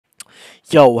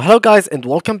Yo, hello guys and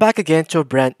welcome back again to a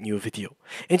brand new video.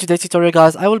 In today's tutorial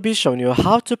guys, I will be showing you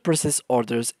how to process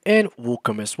orders in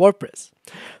WooCommerce WordPress.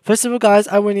 First of all guys,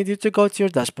 I will need you to go to your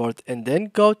dashboard and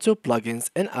then go to plugins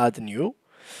and add new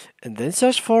and then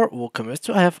search for WooCommerce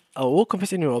to have a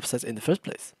WooCommerce in your website in the first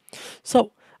place.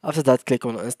 So after that click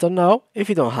on install now if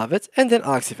you don't have it and then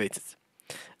activate it.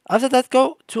 After that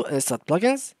go to install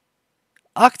plugins,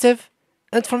 active,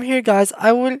 and from here guys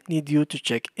I will need you to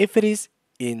check if it is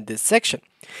in this section.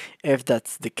 If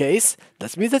that's the case,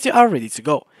 that means that you are ready to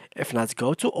go. If not,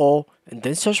 go to all and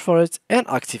then search for it and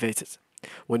activate it.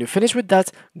 When you finish with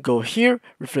that, go here,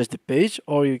 refresh the page,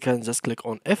 or you can just click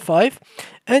on F5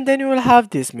 and then you will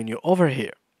have this menu over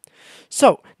here.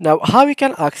 So now how you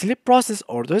can actually process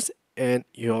orders in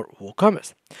your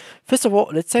WooCommerce. First of all,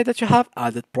 let's say that you have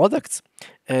added products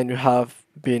and you have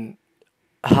been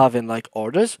having like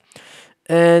orders,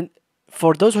 and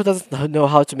for those who doesn't know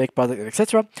how to make product and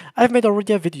etc, I've made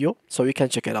already a video so you can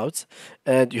check it out,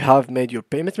 and you have made your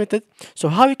payment method, so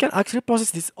how you can actually process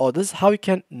these orders, how you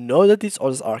can know that these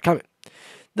orders are coming.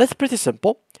 That's pretty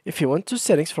simple. If you want to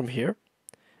settings from here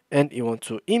and you want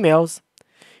to emails,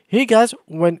 here guys,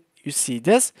 when you see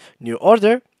this new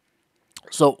order,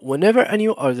 so whenever a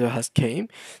new order has came,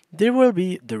 there will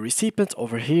be the recipient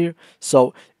over here.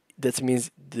 So that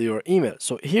means your email.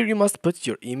 So here you must put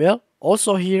your email,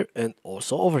 also here and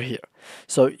also over here.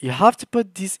 So you have to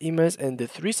put these emails in the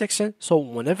three sections. So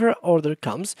whenever an order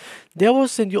comes, they will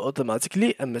send you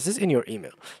automatically a message in your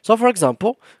email. So for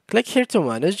example, click here to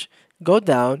manage, go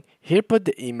down, here put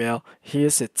the email,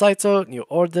 here set title, new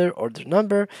order, order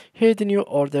number, here the new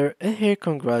order, and here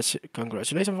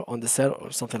congratulations on the sale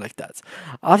or something like that.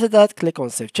 After that, click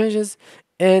on save changes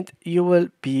and you will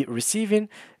be receiving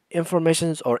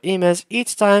informations or emails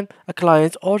each time a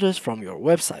client orders from your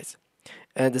website.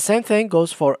 And the same thing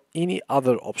goes for any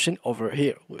other option over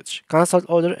here, which cancelled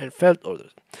order and failed order.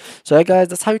 So yeah guys,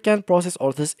 that's how you can process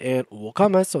orders in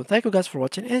WooCommerce. So thank you guys for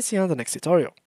watching and see you on the next tutorial.